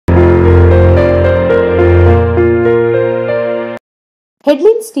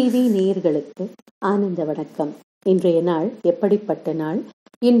Headlines TV நேயர்களுக்கு ஆனந்த வணக்கம். இன்றைய நாள் எப்படிப்பட்ட நாள்?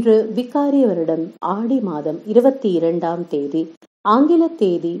 இன்று விகாரி வருடம் ஆடி மாதம் 22ஆம் தேதி, ஆங்கில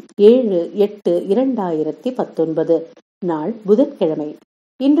தேதி 7/8/2019. நாள் புதன்கிழமை.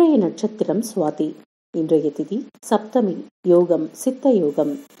 இன்றைய நட்சத்திரம் சுவாதி. இன்றைய திதி சப்தமி. யோகம் சித்த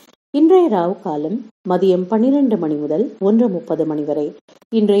யோகம். இன்றைய ராவு காலம் மதியம் 12 மணி முதல் 1:30 மணி வரை.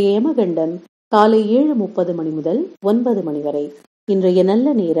 இன்றைய யமகண்டம் காலை 7:30 மணி முதல் 9 மணி வரை. இன்றைய நல்ல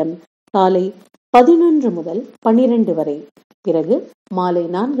நேரம் காலை 11 முதல் 12 வரை. பிறகு மாலை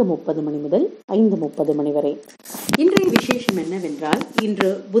 4:30 மணி முதல் 5:30 மணி வரை. இன்றைய விசேஷம் என்னவென்றால், இன்று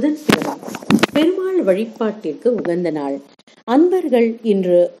புதன்கிழமை, பெருமாள் வழிபாட்டிற்கு உகந்த நாள். அன்பர்கள்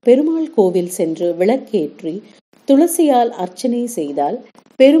இன்று பெருமாள் கோவில் சென்று விளக்கேற்றி துளசியால் அர்ச்சனை செய்தால்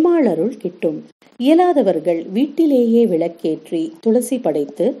பெருமாள் அருள் கிட்டும். இயலாதவர்கள் வீட்டிலேயே விளக்கேற்றி துளசி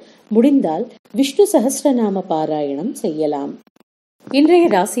படைத்து முடிந்தால் விஷ்ணு சஹஸ்ரநாம பாராயணம் செய்யலாம். இன்றைய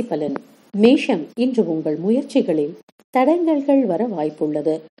ராசி பலன். மேஷம், இன்று உங்கள் முயற்சிகளில் தடங்கல்கள் வர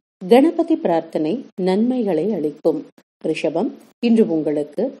வாய்ப்புள்ளது. கணபதி பிரார்த்தனை நன்மைகளை அளிக்கும். ரிஷபம், இன்று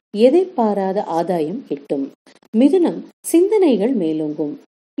உங்களுக்கு எதிர்பாராத ஆதாயம் கிட்டும். மிதுனம், சிந்தனைகள் மேலோங்கும்.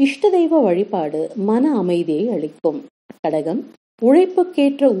 இஷ்ட தெய்வ வழிபாடு மன அமைதியை அளிக்கும். கடகம்,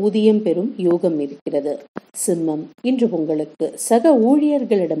 உழைப்புக்கேற்ற ஊதியம் பெறும் யோகம் இருக்கிறது. சிம்மம், இன்று உங்களுக்கு சக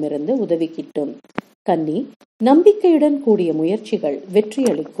ஊழியர்களிடமிருந்து உதவி கிட்டும். கன்னி, நம்பிக்கையுடன் கூடிய முயற்சிகள் வெற்றி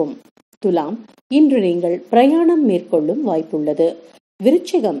அளிக்கும். துலாம், இன்று நீங்கள் பிரயாணம் மேற்கொள்ளும் வாய்ப்புள்ளது.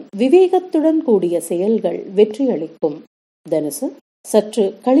 விருச்சிகம், விவேகத்துடன் கூடிய செயல்கள் வெற்றி அளிக்கும். தனுசு, சற்று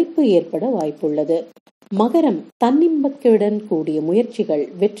களிப்பு ஏற்பட வாய்ப்புள்ளது. மகரம், தன்னம்பிக்கையுடன் கூடிய முயற்சிகள்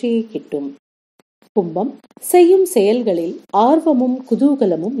வெற்றியை கிட்டும். கும்பம், செய்யும் செயல்களில் ஆர்வமும்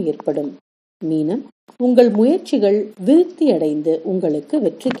குதூகலமும் ஏற்படும். மீனம், உங்கள் முயற்சிகள் விருத்தி அடைந்து உங்களுக்கு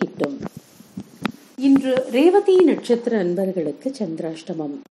வெற்றி கிட்டும். இன்று ரேவதி நட்சத்திர அன்பர்களுக்கு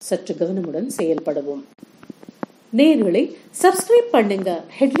சந்திராஷ்டமம். சற்று கவனமுடன் செயல்படவும். நேயர்களை சப்ஸ்கிரைப் பண்ணுங்க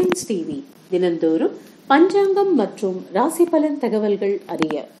ஹெட்லைன்ஸ் டிவி. தினந்தோறும் பஞ்சாங்கம் மற்றும் ராசி பலன் தகவல்கள்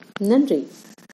அறிய. நன்றி.